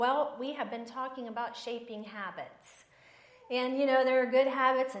Well, we have been talking about shaping habits. And, there are good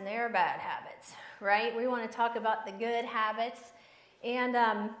habits and there are bad habits, right? We want to talk about the good habits. And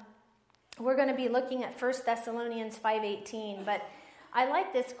we're going to be looking at 1 Thessalonians 5:18. But I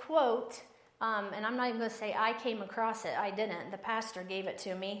like this quote, and I'm not even going to say I came across it. I didn't. The pastor gave it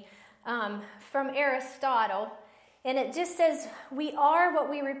to me, from Aristotle. And it just says, "We are what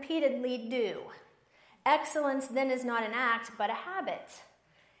we repeatedly do. Excellence then is not an act, but a habit."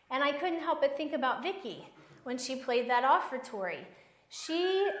 And I couldn't help but think about Vicki when she played that offertory.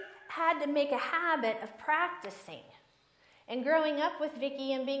 She had to make a habit of practicing. And growing up with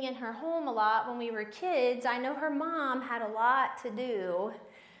Vicki and being in her home a lot when we were kids, I know her mom had a lot to do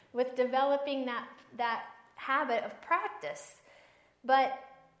with developing that habit of practice. But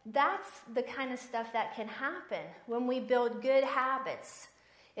that's the kind of stuff that can happen when we build good habits.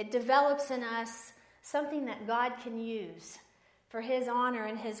 It develops in us something that God can use for His honor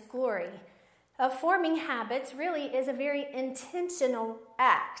and His glory. Forming habits really is a very intentional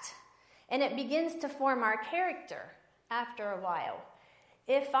act, and it begins to form our character after a while.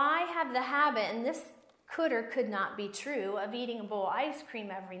 If I have the habit, and this could or could not be true, of eating a bowl of ice cream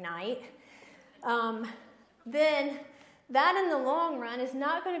every night, then that in the long run is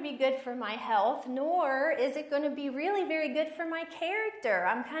not going to be good for my health, nor is it going to be really very good for my character.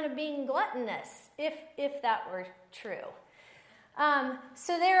 I'm kind of being gluttonous, if that were true.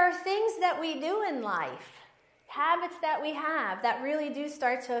 So there are things that we do in life, habits that we have, that really do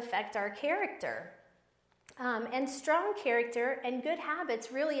start to affect our character. And strong character and good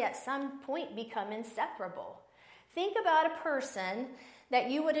habits really at some point become inseparable. Think about a person that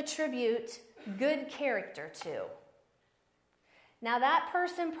you would attribute good character to. Now that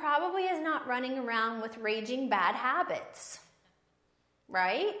person probably is not running around with raging bad habits,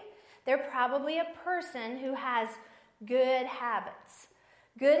 right? They're probably a person who has good habits.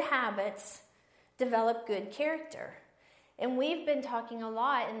 Good habits develop good character. And we've been talking a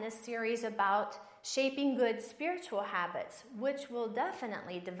lot in this series about shaping good spiritual habits, which will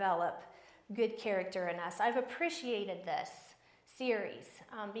definitely develop good character in us. I've appreciated this series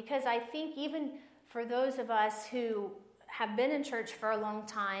because I think even for those of us who have been in church for a long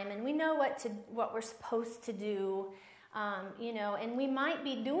time and we know what we're supposed to do, and we might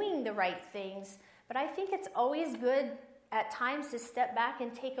be doing the right things, but I think it's always good at times to step back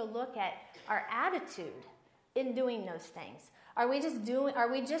and take a look at our attitude in doing those things. Are we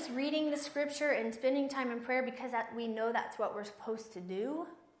just reading the scripture and spending time in prayer because we know that's what we're supposed to do?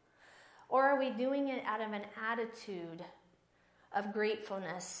 Or are we doing it out of an attitude of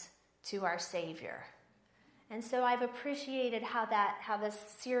gratefulness to our Savior? And so I've appreciated how this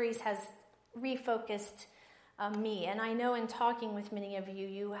series has refocused me. And I know in talking with many of you,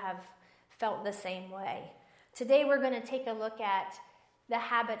 you have felt the same way. Today we're going to take a look at the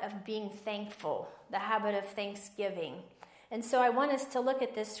habit of being thankful, the habit of thanksgiving. And so I want us to look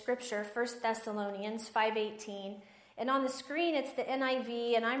at this scripture, 1 Thessalonians 5:18. And on the screen it's the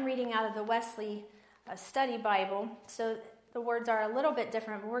NIV, and I'm reading out of the Wesley Study Bible. So the words are a little bit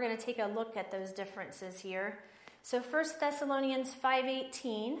different, but we're going to take a look at those differences here. So 1 Thessalonians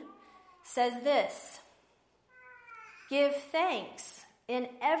 5:18 says this: "Give thanks in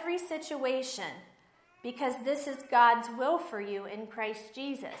every situation, because this is God's will for you in Christ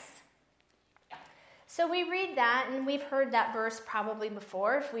Jesus." So we read that, and we've heard that verse probably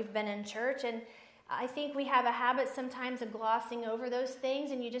before if we've been in church, and I think we have a habit sometimes of glossing over those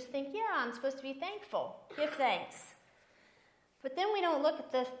things, and you just think, yeah, I'm supposed to be thankful. Give thanks. But then we don't look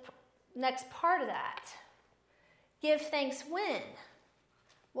at the next part of that. Give thanks when?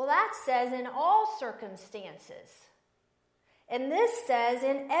 Well, that says in all circumstances. And this says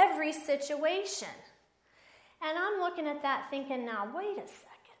in every situation. And I'm looking at that thinking, now, wait a second.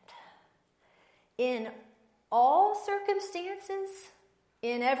 In all circumstances,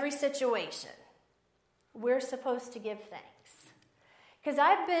 in every situation, we're supposed to give thanks. Because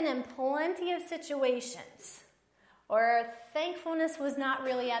I've been in plenty of situations where thankfulness was not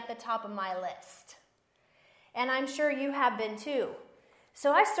really at the top of my list. And I'm sure you have been too.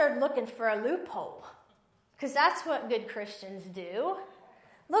 So I started looking for a loophole, because that's what good Christians do.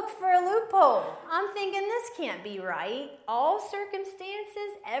 Look for a loophole. I'm thinking this can't be right. All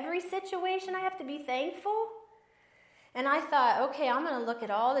circumstances, every situation, I have to be thankful. And I thought, okay, I'm going to look at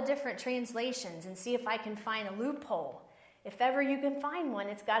all the different translations and see if I can find a loophole. If ever you can find one,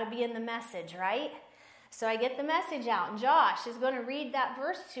 it's got to be in the Message, right? So I get the Message out, and Josh is going to read that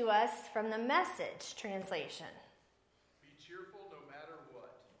verse to us from the Message translation. Be cheerful no matter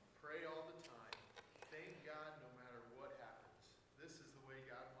what. Pray all the time. Thank God no matter what happens. This is the way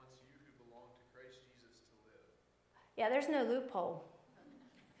God wants you who belong to Christ Jesus to live. Yeah, there's no loophole.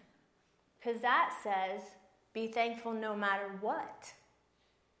 because that says, be thankful no matter what.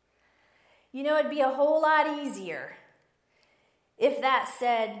 You know, it'd be a whole lot easier if that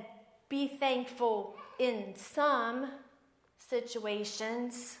said, be thankful in some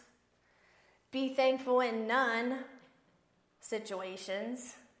situations, be thankful in none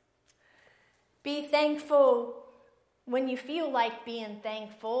situations, be thankful when you feel like being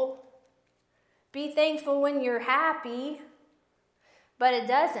thankful, be thankful when you're happy, but it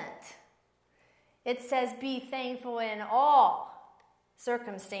doesn't. It says be thankful in all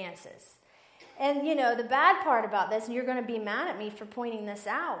circumstances. And, you know, the bad part about this, and you're going to be mad at me for pointing this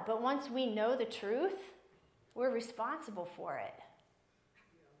out, but once we know the truth, we're responsible for it.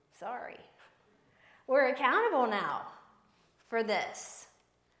 Sorry. We're accountable now for this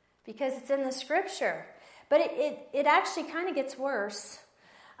because it's in the scripture. But it actually kind of gets worse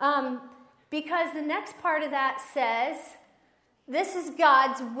because the next part of that says, this is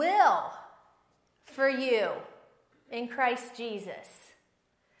God's will for you in Christ Jesus.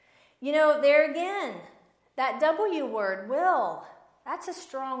 You know, there again, that W word, will, that's a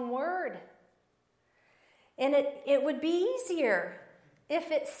strong word. And it would be easier if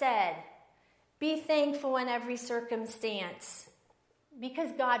it said, be thankful in every circumstance,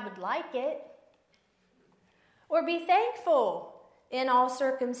 because God would like it. Or be thankful in all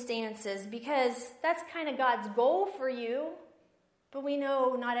circumstances, because that's kind of God's goal for you. But we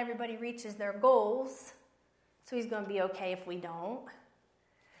know not everybody reaches their goals, so he's going to be okay if we don't.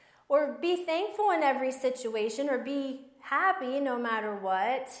 Or be thankful in every situation, or be happy no matter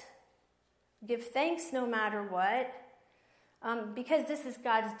what. Give thanks no matter what. Because this is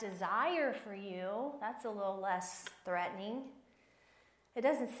God's desire for you. That's a little less threatening. It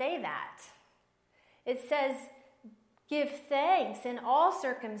doesn't say that. It says, give thanks in all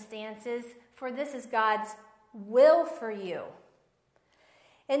circumstances, for this is God's will for you.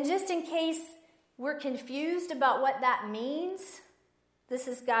 And just in case we're confused about what that means, this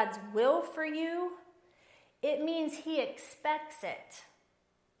is God's will for you, it means he expects it.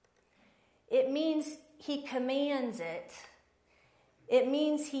 It means he commands it. It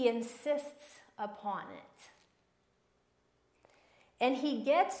means he insists upon it. And he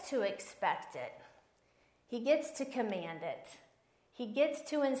gets to expect it. He gets to command it. He gets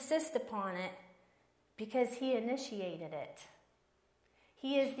to insist upon it because he initiated it.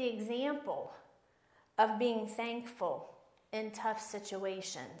 He is the example of being thankful in tough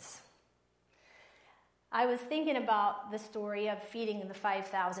situations. I was thinking about the story of feeding the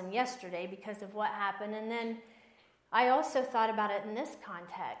 5,000 yesterday because of what happened, and then I also thought about it in this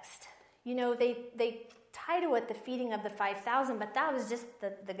context. You know, they title it the feeding of the 5,000, but that was just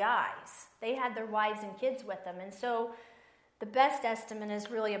the guys. They had their wives and kids with them, and so the best estimate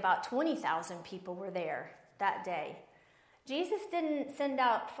is really about 20,000 people were there that day. Jesus didn't send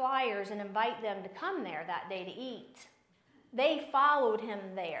out flyers and invite them to come there that day to eat. They followed him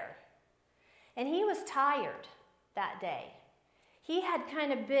there. And he was tired that day. He had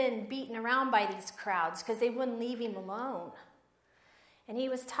kind of been beaten around by these crowds because they wouldn't leave him alone. And he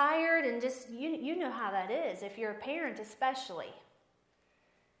was tired, and just, you know how that is, if you're a parent especially.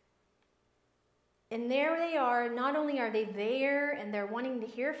 And there they are. Not only are they there and they're wanting to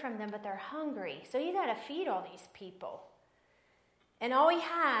hear from them, but they're hungry. So he's got to feed all these people. And all he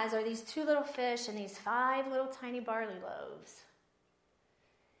has are these 2 little fish and these 5 little tiny barley loaves.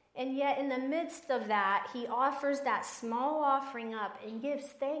 And yet in the midst of that, he offers that small offering up and gives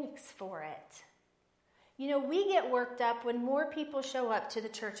thanks for it. You know, we get worked up when more people show up to the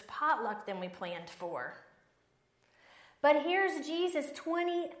church potluck than we planned for. But here's Jesus,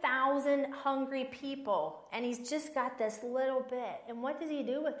 20,000 hungry people, and he's just got this little bit. And what does he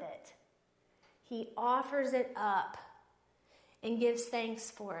do with it? He offers it up and gives thanks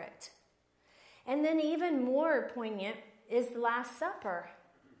for it. And then even more poignant is the Last Supper.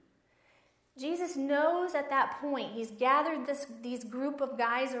 Jesus knows at that point, he's gathered these group of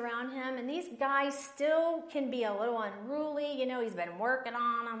guys around him, and these guys still can be a little unruly. You know, he's been working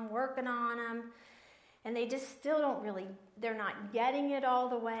on them, and they just still don't really, they're not getting it all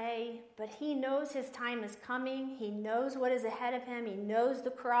the way, but he knows his time is coming. He knows what is ahead of him. He knows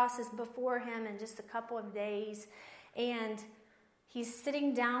the cross is before him in just a couple of days, and he's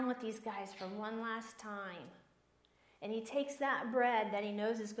sitting down with these guys for one last time. And he takes that bread that he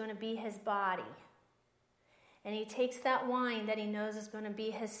knows is going to be his body. And he takes that wine that he knows is going to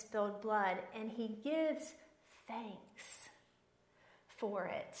be his spilled blood. And he gives thanks for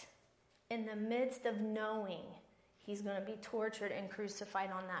it in the midst of knowing he's going to be tortured and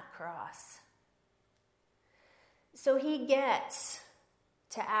crucified on that cross. So he gets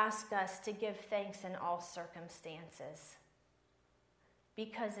to ask us to give thanks in all circumstances,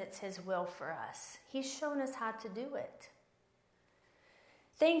 because it's his will for us. He's shown us how to do it.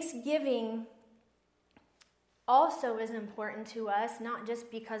 Thanksgiving also is important to us, not just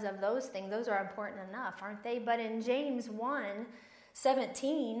because of those things. Those are important enough, aren't they? But in James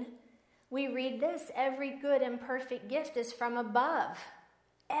 1:17, we read this: every good and perfect gift is from above.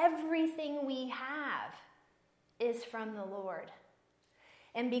 Everything we have is from the Lord.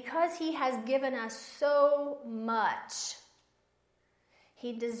 And because he has given us so much,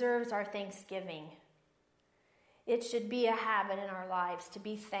 he deserves our thanksgiving. It should be a habit in our lives to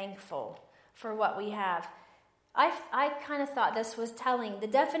be thankful for what we have. I kind of thought this was telling. The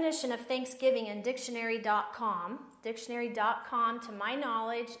definition of thanksgiving in dictionary.com, to my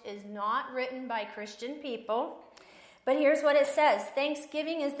knowledge, is not written by Christian people. But here's what it says.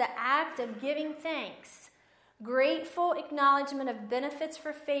 Thanksgiving is the act of giving thanks, grateful acknowledgement of benefits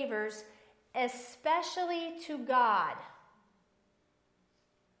for favors, especially to God.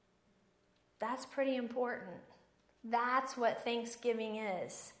 That's pretty important. That's what Thanksgiving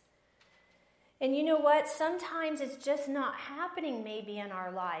is. And you know what? Sometimes it's just not happening maybe in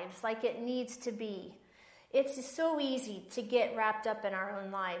our lives like it needs to be. It's so easy to get wrapped up in our own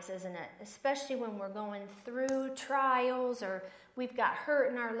lives, isn't it? Especially when we're going through trials or we've got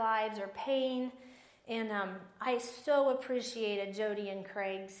hurt in our lives or pain. And I so appreciated Jody and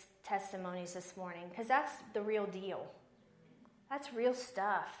Craig's testimonies this morning because that's the real deal. That's real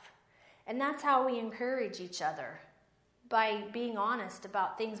stuff. And that's how we encourage each other, by being honest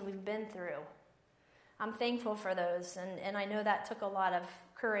about things we've been through. I'm thankful for those, and I know that took a lot of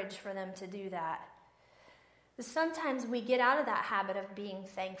courage for them to do that. But sometimes we get out of that habit of being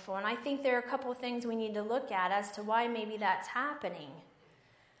thankful, and I think there are a couple of things we need to look at as to why maybe that's happening.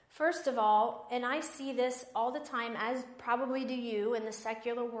 First of all, and I see this all the time, as probably do you in the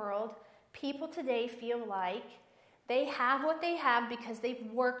secular world, people today feel like they have what they have because they've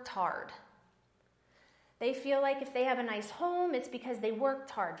worked hard. They feel like if they have a nice home, it's because they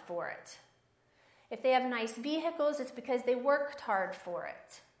worked hard for it. If they have nice vehicles, it's because they worked hard for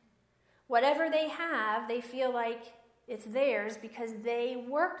it. Whatever they have, they feel like it's theirs because they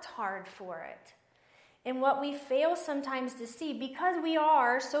worked hard for it. And what we fail sometimes to see, because we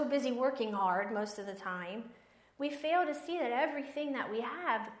are so busy working hard most of the time, we fail to see that everything that we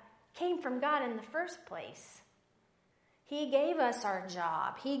have came from God in the first place. He gave us our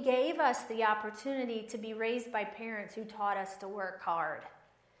job. He gave us the opportunity to be raised by parents who taught us to work hard.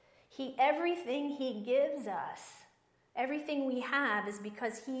 Everything he gives us, everything we have, is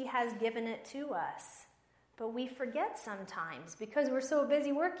because he has given it to us. But we forget sometimes because we're so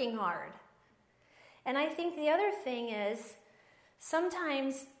busy working hard. And I think the other thing is,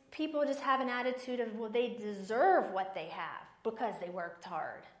 sometimes people just have an attitude of, well, they deserve what they have because they worked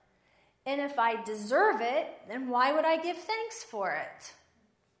hard. And if I deserve it, then why would I give thanks for it?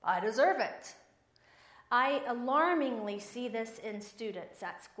 I deserve it. I alarmingly see this in students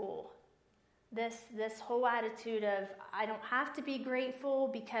at school. This whole attitude of, I don't have to be grateful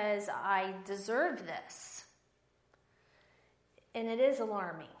because I deserve this. And it is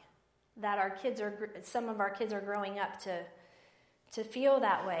alarming that some of our kids are growing up to feel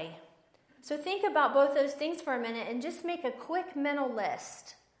that way. So think about both those things for a minute and just make a quick mental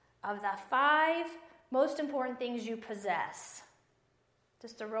list of the 5 most important things you possess.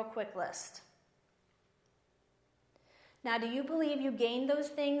 Just a real quick list. Now, do you believe you gained those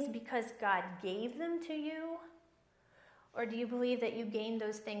things because God gave them to you? Or do you believe that you gained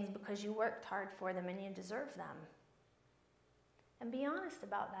those things because you worked hard for them and you deserve them? And be honest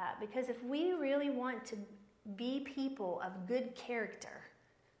about that, because if we really want to be people of good character,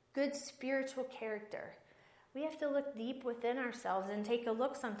 good spiritual character, we have to look deep within ourselves and take a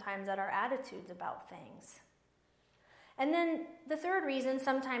look sometimes at our attitudes about things. And then the third reason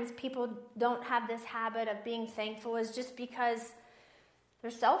sometimes people don't have this habit of being thankful is just because they're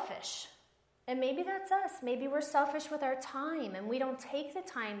selfish. And maybe that's us. Maybe we're selfish with our time and we don't take the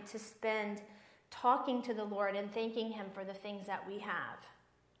time to spend talking to the Lord and thanking him for the things that we have.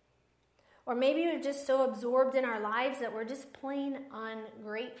 Or maybe we're just so absorbed in our lives that we're just plain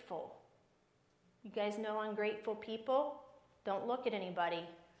ungrateful. You guys know ungrateful people? Don't look at anybody.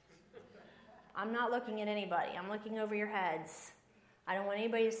 I'm not looking at anybody. I'm looking over your heads. I don't want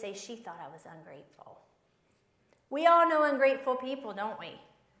anybody to say she thought I was ungrateful. We all know ungrateful people, don't we?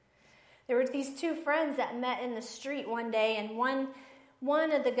 There were these 2 friends that met in the street one day, and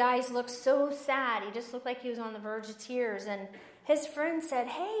one of the guys looked so sad. He just looked like he was on the verge of tears. And his friend said,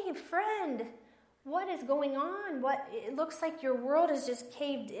 "Hey, friend, what is going on? It looks like your world has just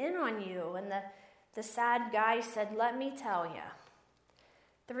caved in on you." And the sad guy said, "Let me tell you.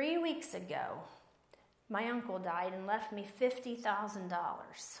 3 weeks ago, my uncle died and left me $50,000.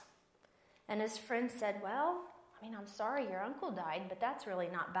 And his friend said, well, I'm sorry your uncle died, but that's really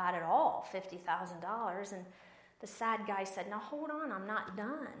not bad at all, $50,000. And the sad guy said, now hold on, I'm not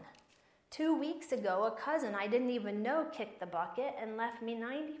done. 2 weeks ago, a cousin I didn't even know kicked the bucket and left me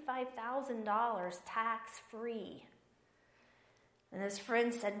 $95,000 tax-free. And his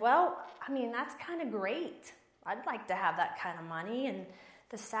friend said, well, that's kind of great. I'd like to have that kind of money. And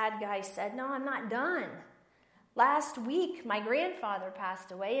the sad guy said, no, I'm not done. Last week, my grandfather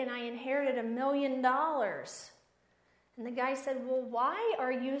passed away and I inherited $1 million. And the guy said, well, why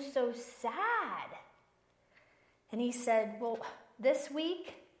are you so sad? And he said, well, this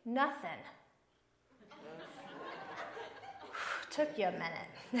week, nothing. Took you a minute.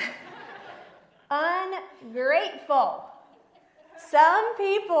 Ungrateful. Some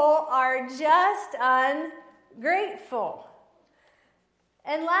people are just ungrateful.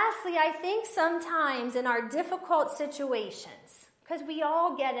 And lastly, I think sometimes in our difficult situations, because we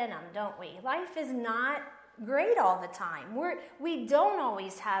all get in them, don't we? Life is not great all the time. We don't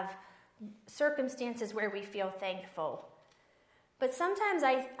always have circumstances where we feel thankful. But sometimes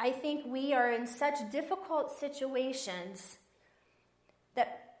I think we are in such difficult situations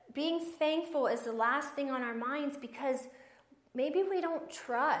that being thankful is the last thing on our minds, because maybe we don't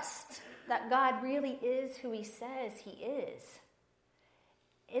trust that God really is who He says He is.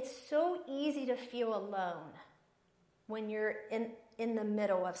 It's so easy to feel alone when you're in the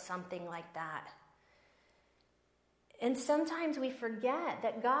middle of something like that. And sometimes we forget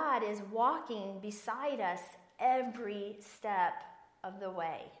that God is walking beside us every step of the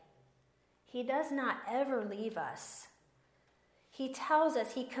way. He does not ever leave us. He tells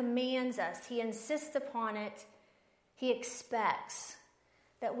us, He commands us, He insists upon it, He expects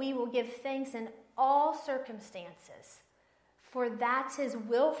that we will give thanks in all circumstances, for that's His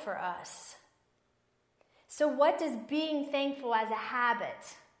will for us. So what does being thankful as a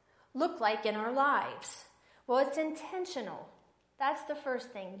habit look like in our lives? Well, it's intentional. That's the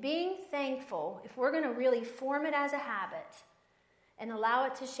first thing. Being thankful, if we're going to really form it as a habit and allow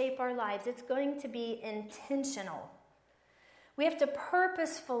it to shape our lives, it's going to be intentional. We have to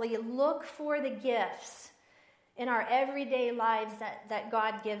purposefully look for the gifts in our everyday lives that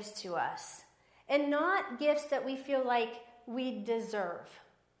God gives to us. And not gifts that we feel like we deserve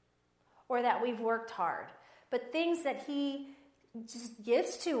or that we've worked hard, but things that He just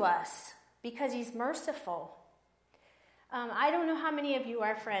gives to us because He's merciful. I don't know how many of you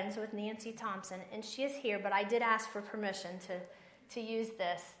are friends with Nancy Thompson, and she is here, but I did ask for permission to use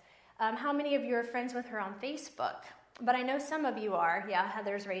this. How many of you are friends with her on Facebook? But I know some of you are. Yeah,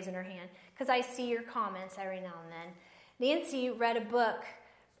 Heather's raising her hand, because I see your comments every now and then. Nancy read a book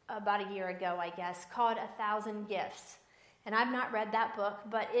about a year ago, I guess, called 1,000 Gifts. And I've not read that book,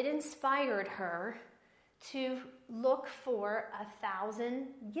 but it inspired her to look for 1,000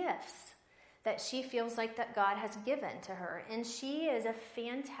 gifts that she feels like that God has given to her. And she is a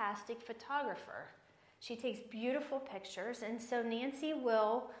fantastic photographer. She takes beautiful pictures. And so Nancy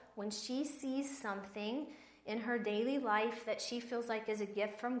will, when she sees something in her daily life that she feels like is a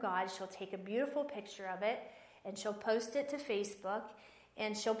gift from God, she'll take a beautiful picture of it and she'll post it to Facebook.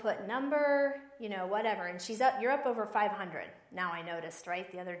 And she'll put number, whatever. And you're up over 500 now, I noticed, right,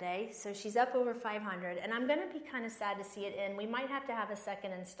 the other day. So she's up over 500. And I'm going to be kind of sad to see it end. We might have to have a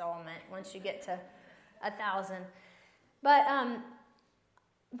second installment once you get to 1,000. But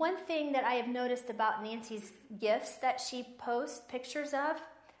one thing that I have noticed about Nancy's gifts that she posts pictures of,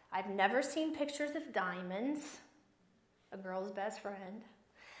 I've never seen pictures of diamonds, a girl's best friend.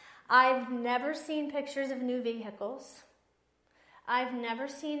 I've never seen pictures of new vehicles. I've never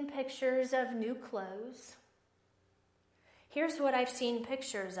seen pictures of new clothes. Here's what I've seen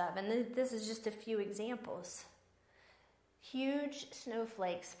pictures of, and this is just a few examples. Huge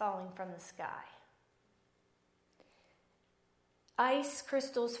snowflakes falling from the sky. Ice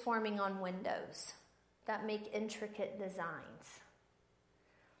crystals forming on windows that make intricate designs.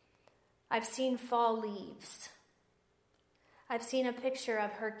 I've seen fall leaves. I've seen a picture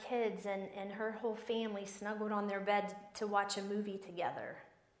of her kids and her whole family snuggled on their bed to watch a movie together.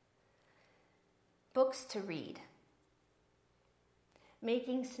 Books to read.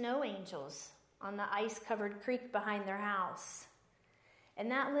 Making snow angels on the ice-covered creek behind their house.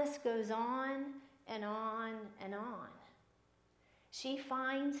 And that list goes on and on and on. She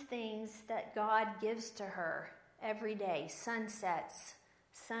finds things that God gives to her every day, sunsets,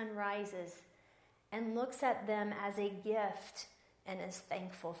 sunrises, and looks at them as a gift and is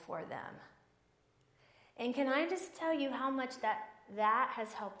thankful for them. And can I just tell you how much that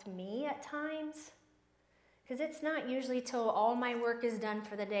has helped me at times? Because it's not usually till all my work is done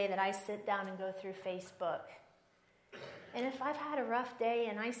for the day that I sit down and go through Facebook. And if I've had a rough day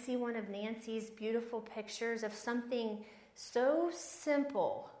and I see one of Nancy's beautiful pictures of something so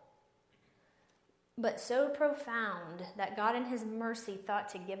simple, but so profound that God in his mercy thought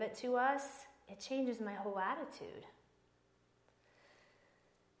to give it to us, it changes my whole attitude.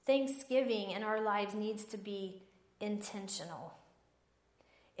 Thanksgiving in our lives needs to be intentional.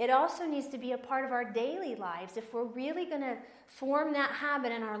 It also needs to be a part of our daily lives. If we're really going to form that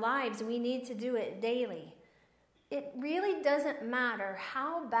habit in our lives, we need to do it daily. It really doesn't matter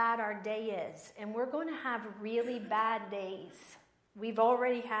how bad our day is, and we're going to have really bad days. We've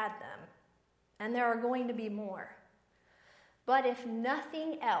already had them, and there are going to be more. But if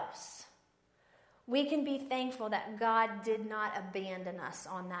nothing else, we can be thankful that God did not abandon us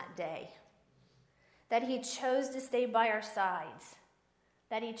on that day, that he chose to stay by our sides,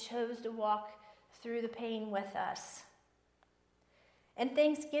 that he chose to walk through the pain with us. And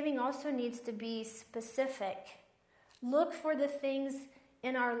Thanksgiving also needs to be specific. Look for the things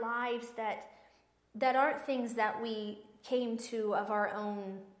in our lives that aren't things that we came to of our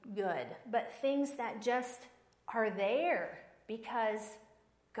own good, but things that just are there because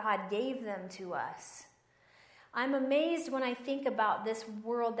God gave them to us. I'm amazed when I think about this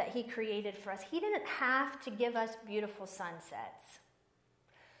world that he created for us. He didn't have to give us beautiful sunsets.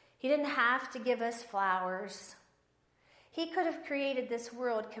 He didn't have to give us flowers. He could have created this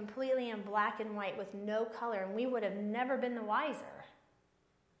world completely in black and white with no color, and we would have never been the wiser.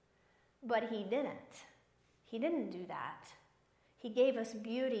 But he didn't. He didn't do that. He gave us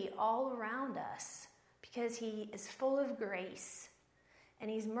beauty all around us because he is full of grace,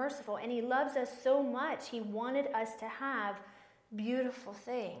 and he's merciful, and he loves us so much. He wanted us to have beautiful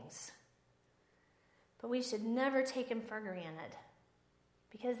things. But we should never take him for granted,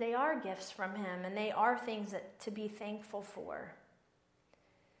 because they are gifts from him, and they are things to be thankful for.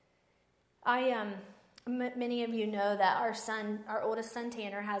 Many of you know that our oldest son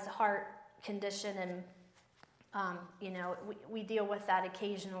Tanner, has a heart condition, and we deal with that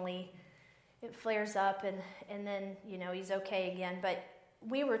occasionally. It flares up, and then he's okay again. But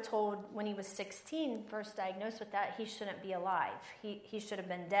we were told when he was 16, first diagnosed with that, he shouldn't be alive. He should have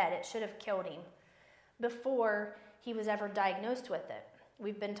been dead. It should have killed him before he was ever diagnosed with it.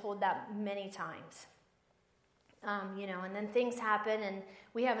 We've been told that many times. And then things happen, and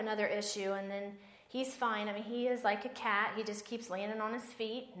we have another issue, and then he's fine. I mean, he is like a cat. He just keeps landing on his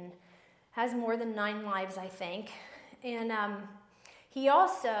feet and has more than 9 lives, I think. And he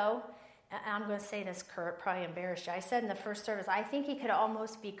also, I'm going to say this, Kurt, probably embarrass you. I said in the first service, I think he could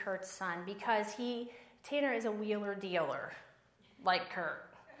almost be Kurt's son, because Tanner is a wheeler dealer, like Kurt.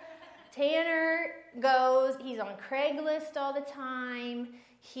 Tanner he's on Craigslist all the time.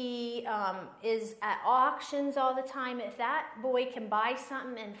 He is at auctions all the time. If that boy can buy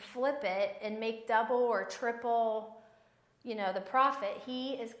something and flip it and make double or triple, the profit,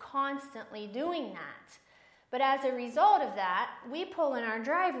 he is constantly doing that. But as a result of that, we pull in our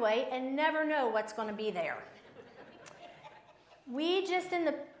driveway and never know what's going to be there. We just in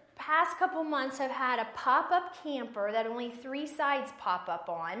the past couple months have had a pop-up camper that only 3 sides pop up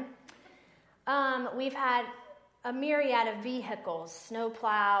on. We've had a myriad of vehicles, snow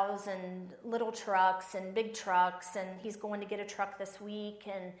plows and little trucks and big trucks, and he's going to get a truck this week,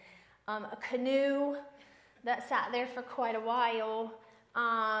 and a canoe that sat there for quite a while,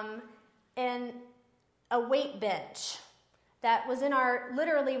 and a weight bench that was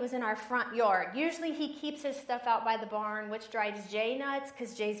literally was in our front yard. Usually he keeps his stuff out by the barn, which drives Jay nuts,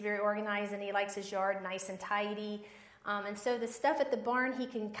 because Jay's very organized and he likes his yard nice and tidy. And so the stuff at the barn he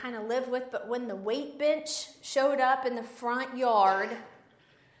can kind of live with, but when the weight bench showed up in the front yard,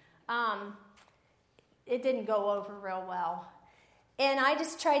 it didn't go over real well. And I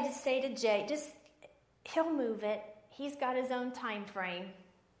just tried to say to Jay, he'll move it. He's got his own time frame,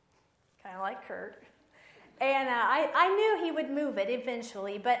 kind of like Kurt. And I knew he would move it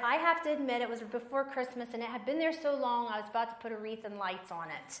eventually, but I have to admit it was before Christmas, and it had been there so long I was about to put a wreath and lights on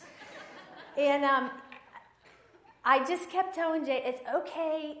it. And I just kept telling Jay, it's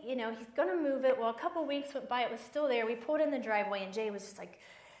okay, he's going to move it. Well, a couple weeks went by, it was still there. We pulled in the driveway, and Jay was just like,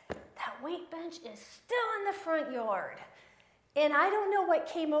 that weight bench is still in the front yard. And I don't know what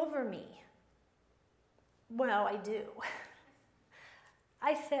came over me. Well, I do.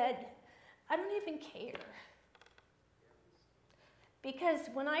 I said, I don't even care. Because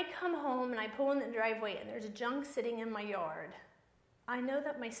when I come home and I pull in the driveway and there's junk sitting in my yard, I know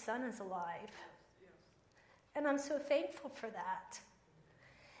that my son is alive. And I'm so thankful for that.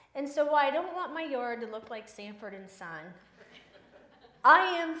 And so while I don't want my yard to look like Sanford and Son, I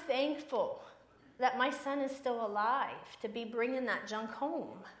am thankful that my son is still alive to be bringing that junk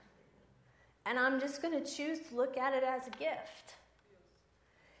home. And I'm just going to choose to look at it as a gift.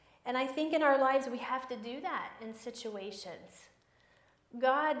 And I think in our lives we have to do that in situations.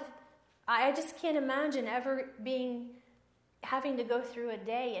 God, I just can't imagine ever having to go through a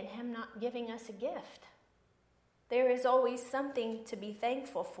day and him not giving us a gift. There is always something to be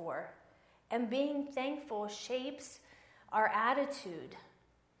thankful for. And being thankful shapes our attitude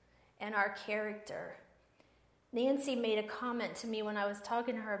and our character. Nancy made a comment to me when I was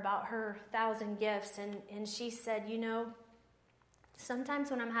talking to her about her 1,000 gifts, and she said, sometimes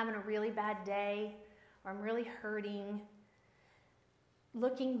when I'm having a really bad day or I'm really hurting,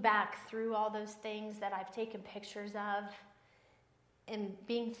 looking back through all those things that I've taken pictures of and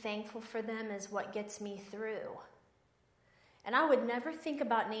being thankful for them is what gets me through. And I would never think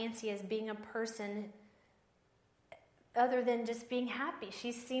about Nancy as being a person other than just being happy.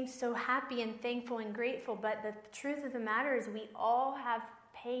 She seems so happy and thankful and grateful, but the truth of the matter is we all have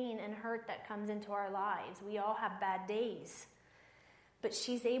pain and hurt that comes into our lives. We all have bad days. But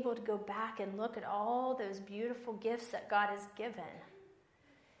she's able to go back and look at all those beautiful gifts that God has given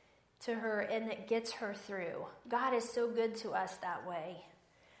to her and that gets her through. God is so good to us that way.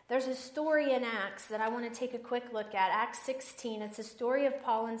 There's a story in Acts that I want to take a quick look at. Acts 16. It's a story of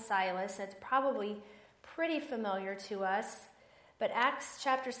Paul and Silas. It's probably pretty familiar to us. But Acts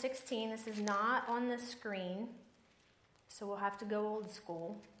chapter 16, this is not on the screen, so we'll have to go old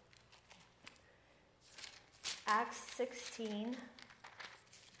school. Acts 16.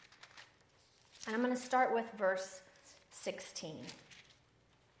 And I'm going to start with verse 16.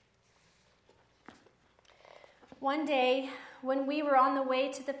 One day, when we were on the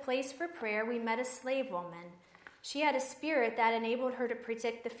way to the place for prayer, we met a slave woman. She had a spirit that enabled her to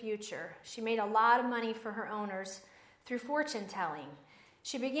predict the future. She made a lot of money for her owners through fortune telling.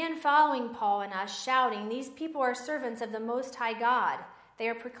 She began following Paul and us, shouting, "These people are servants of the Most High God. They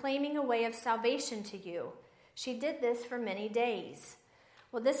are proclaiming a way of salvation to you." She did this for many days.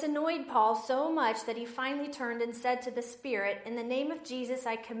 Well, this annoyed Paul so much that he finally turned and said to the spirit, "In the name of Jesus,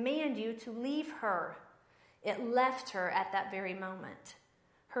 I command you to leave her." It left her at that very moment.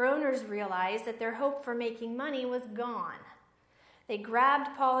 Her owners realized that their hope for making money was gone. They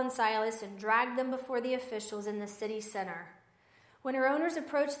grabbed Paul and Silas and dragged them before the officials in the city center. When her owners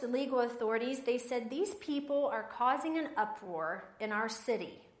approached the legal authorities, they said, "These people are causing an uproar in our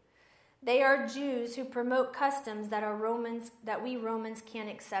city. They are Jews who promote customs that we Romans can't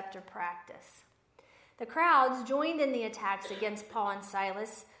accept or practice." The crowds joined in the attacks against Paul and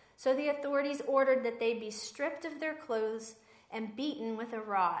Silas, so the authorities ordered that they be stripped of their clothes and beaten with a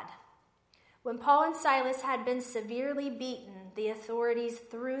rod. When Paul and Silas had been severely beaten, the authorities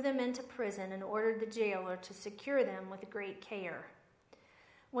threw them into prison and ordered the jailer to secure them with great care.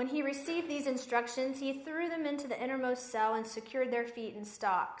 When he received these instructions, he threw them into the innermost cell and secured their feet in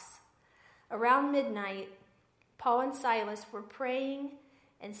stocks. Around midnight, Paul and Silas were praying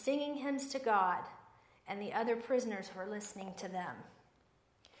and singing hymns to God, and the other prisoners were listening to them.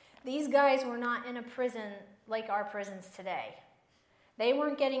 These guys were not in a prison like our prisons today. They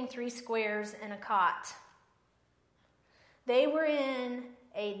weren't getting 3 squares and a cot. They were in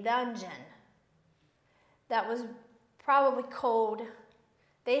a dungeon that was probably cold.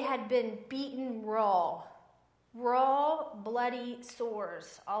 They had been beaten raw, bloody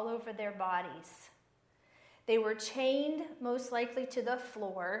sores all over their bodies. They were chained, most likely to the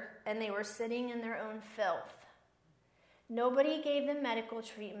floor, and they were sitting in their own filth. Nobody gave them medical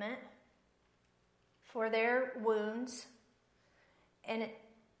treatment for their wounds, and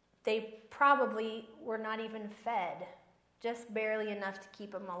they probably were not even fed, just barely enough to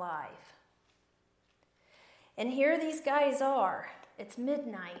keep them alive. And here these guys are. It's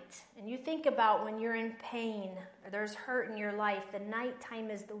midnight, and you think about when you're in pain or there's hurt in your life, the nighttime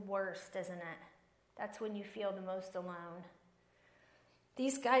is the worst, isn't it? That's when you feel the most alone.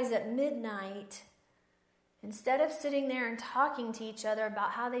 These guys at midnight, instead of sitting there and talking to each other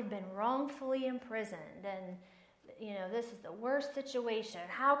about how they've been wrongfully imprisoned and, this is the worst situation.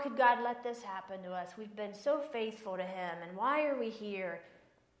 How could God let this happen to us? We've been so faithful to him, and why are we here?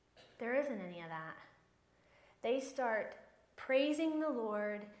 There isn't any of that. They start praising the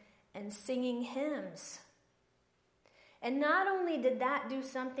Lord and singing hymns. And not only did that do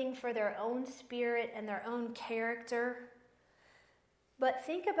something for their own spirit and their own character, but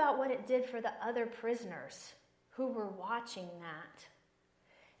think about what it did for the other prisoners who were watching that.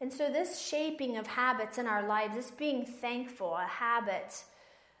 And so this shaping of habits in our lives, this being thankful, a habit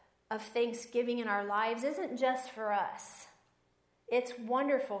of thanksgiving in our lives, isn't just for us. It's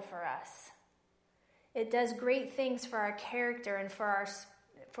wonderful for us. It does great things for our character and for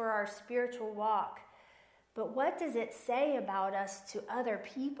for our spiritual walk. But what does it say about us to other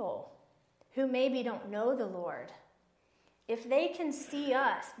people who maybe don't know the Lord? If they can see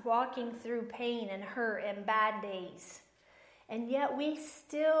us walking through pain and hurt and bad days, and yet we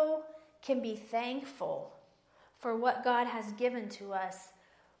still can be thankful for what God has given to us,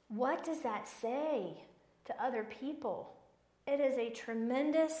 what does that say to other people? It is a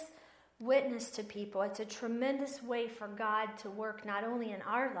tremendous witness to people. It's a tremendous way for God to work not only in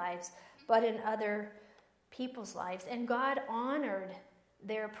our lives, but in other people's lives. And God honored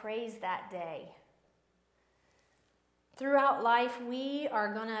their praise that day. Throughout life, we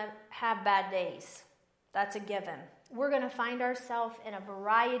are going to have bad days. That's a given. We're going to find ourselves in a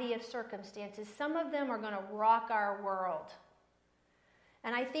variety of circumstances. Some of them are going to rock our world.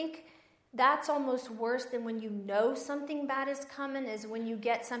 And I think that's almost worse than when you know something bad is coming, is when you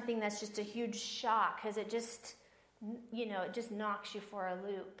get something that's just a huge shock, because it just knocks you for a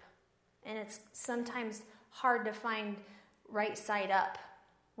loop. And it's sometimes hard to find right side up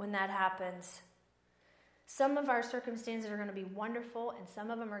when that happens. Some of our circumstances are going to be wonderful, and some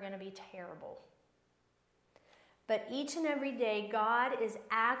of them are going to be terrible. But each and every day, God is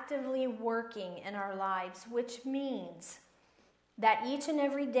actively working in our lives, which means that each and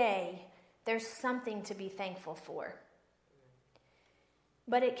every day, there's something to be thankful for.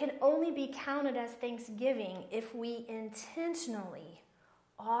 But it can only be counted as thanksgiving if we intentionally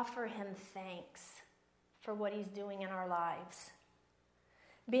offer Him thanks for what He's doing in our lives.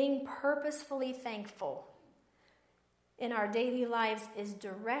 Being purposefully thankful in our daily lives is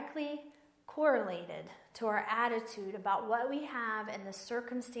directly correlated to our attitude about what we have and the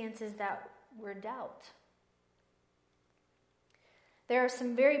circumstances that we're dealt. There are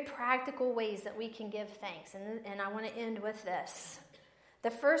some very practical ways that we can give thanks, and I want to end with this. The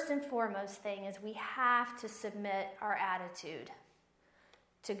first and foremost thing is we have to submit our attitude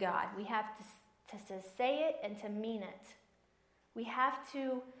to God. We have to say it and to mean it. We have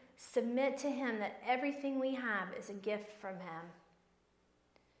to submit to Him that everything we have is a gift from Him.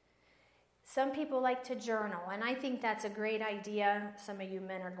 Some people like to journal, and I think that's a great idea. Some of you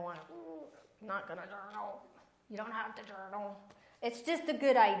men are going, I'm not going to journal. You don't have to journal. It's just a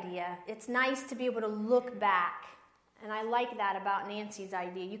good idea. It's nice to be able to look back. And I like that about Nancy's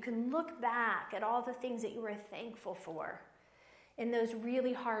idea. You can look back at all the things that you were thankful for in those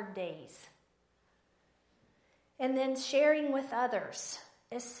really hard days. And then sharing with others,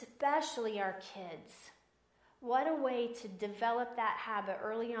 especially our kids. What a way to develop that habit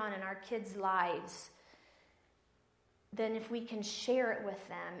early on in our kids' lives than if we can share it with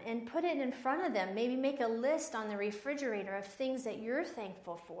them and put it in front of them. Maybe make a list on the refrigerator of things that you're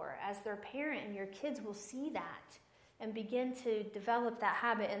thankful for as their parent, and your kids will see that and begin to develop that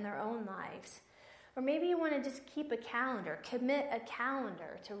habit in their own lives. Or maybe you want to just keep a calendar, commit a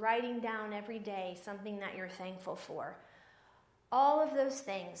calendar to writing down every day something that you're thankful for. All of those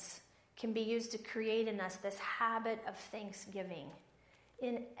things can be used to create in us this habit of thanksgiving.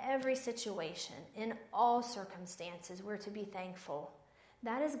 In every situation, in all circumstances, we're to be thankful.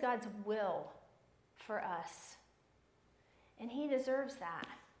 That is God's will for us. And He deserves that.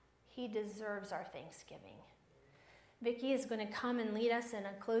 He deserves our thanksgiving. Vicki is going to come and lead us in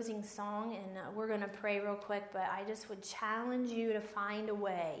a closing song, and we're going to pray real quick, but I just would challenge you to find a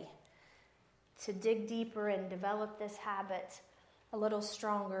way to dig deeper and develop this habit a little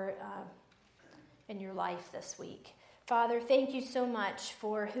stronger in your life this week. Father, thank you so much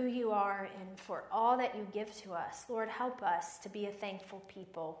for who you are and for all that you give to us. Lord, help us to be a thankful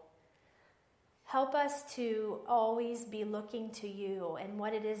people. Help us to always be looking to you and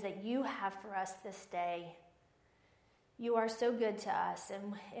what it is that you have for us this day. You are so good to us,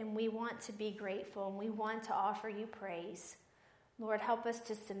 and we want to be grateful, and we want to offer you praise. Lord, help us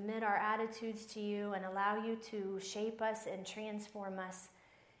to submit our attitudes to you and allow you to shape us and transform us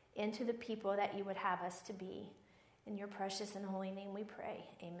into the people that you would have us to be. In your precious and holy name we pray.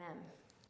 Amen.